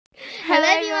Hello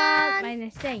everyone! My name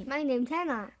is Jane. My name's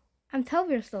Hannah. I'm 12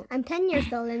 years old. I'm 10 years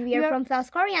old and we are from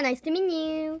South Korea. Nice to meet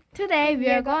you. Today we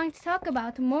are going to talk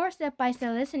about more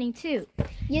step-by-step listening to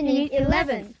Unit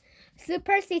 11.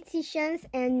 Superstitions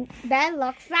and bad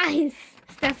luck signs.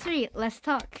 Step 3. Let's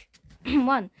talk.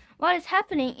 1. What is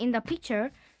happening in the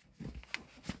picture?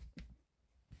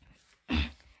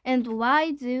 And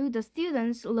why do the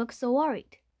students look so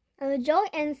worried? Joy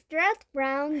and Stuart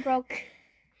Brown broke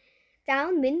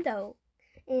down window.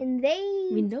 And they...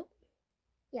 Window?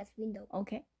 Yes, window.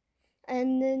 Okay.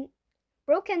 And then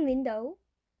broken window.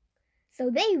 So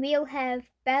they will have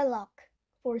bad luck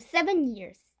for 7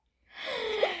 years.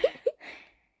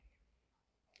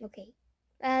 Okay.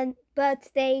 But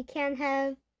they can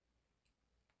have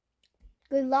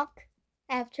good luck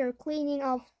after cleaning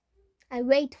off. I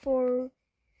wait for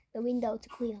the window to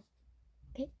clean up.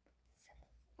 Okay.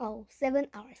 7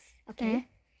 hours. Okay.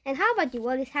 And how about you?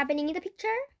 What is happening in the picture?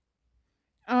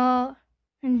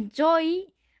 Joy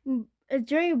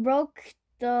broke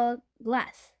the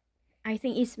glass. I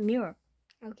think it's mirror.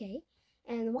 Okay.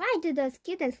 And why do the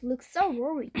students look so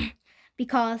worried?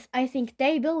 Because I think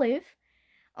they believe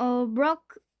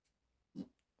broke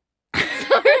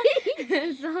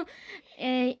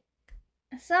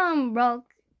some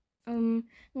broke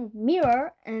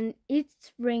mirror and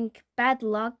it bring bad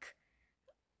luck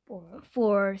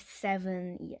for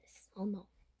 7 years. Oh no.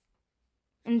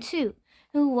 And 2,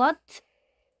 what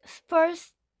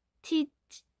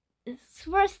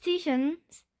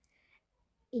superstitions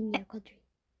in your country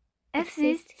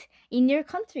exist in your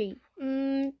country?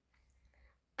 I'm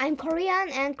Korean,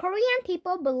 and Korean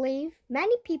people believe,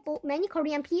 many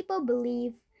Korean people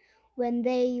believe when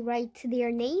they write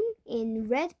their name in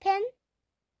red pen,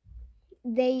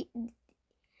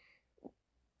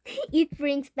 it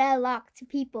brings bad luck to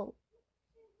people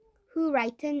who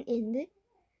write in the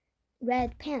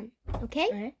red pen. Okay?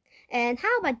 Right. And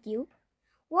how about you?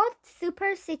 What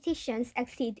superstitions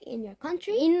exist in your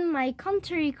country? In my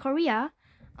country, Korea,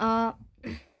 turn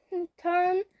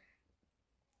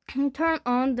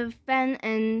on the fan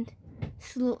and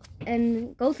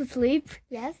go to sleep.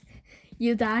 Yes.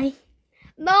 You die.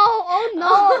 No, oh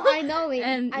no, I know it.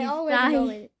 And I already know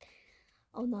it.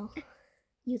 Oh no,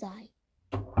 you die.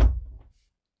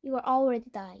 You are already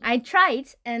dying. I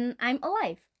tried and I'm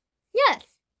alive. Yes.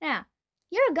 Yeah.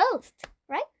 You're a ghost,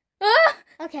 right?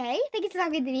 Okay, thank you for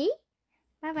talking to me.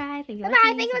 Bye-bye. Thank you.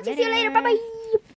 Bye-bye. Thank you. See you later. Bye-bye.